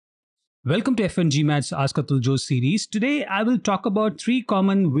Welcome to FNGMAT's Ask Atul Joe series. Today, I will talk about 3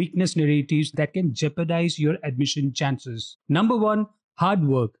 common weakness narratives that can jeopardize your admission chances. Number 1, hard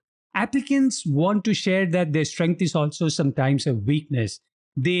work. Applicants want to share that their strength is also sometimes a weakness.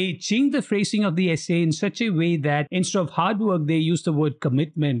 They change the phrasing of the essay in such a way that instead of hard work, they use the word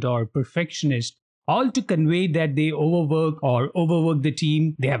commitment or perfectionist, all to convey that they overwork the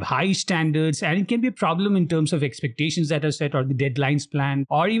team. They have high standards, and it can be a problem in terms of expectations that are set or the deadlines planned,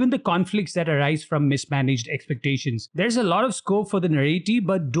 or even the conflicts that arise from mismanaged expectations. There's a lot of scope for the narrative,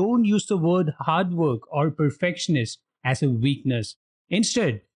 but don't use the word hard work or perfectionist as a weakness.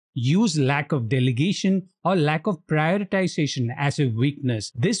 Instead, use lack of delegation or lack of prioritization as a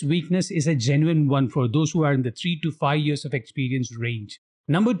weakness. This weakness is a genuine one for those who are in the 3 to 5 years of experience range.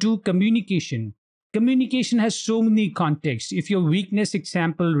 Number 2, communication. Communication has so many contexts. If your weakness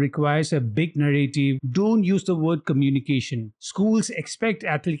example requires a big narrative, don't use the word communication. Schools expect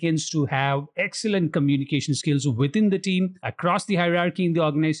applicants to have excellent communication skills within the team, across the hierarchy in the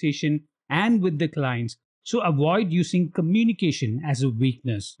organization, and with the clients. So avoid using communication as a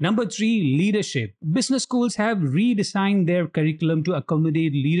weakness. Number 3, leadership. Business schools have redesigned their curriculum to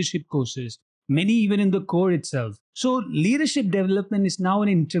accommodate leadership courses, many even in the core itself. So, leadership development is now an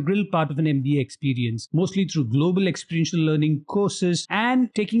integral part of an MBA experience, mostly through global experiential learning courses and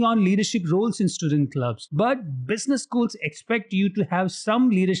taking on leadership roles in student clubs. But business schools expect you to have some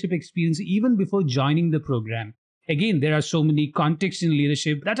leadership experience even before joining the program. Again, there are so many contexts in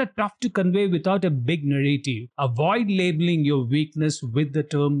leadership that are tough to convey without a big narrative. Avoid labeling your weakness with the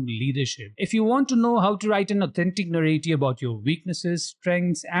term leadership. If you want to know how to write an authentic narrative about your weaknesses,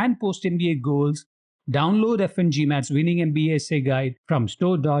 strengths, and post MBA goals, download FNGMAT's Winning MBA Essay Guide from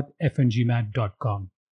store.fngmat.com.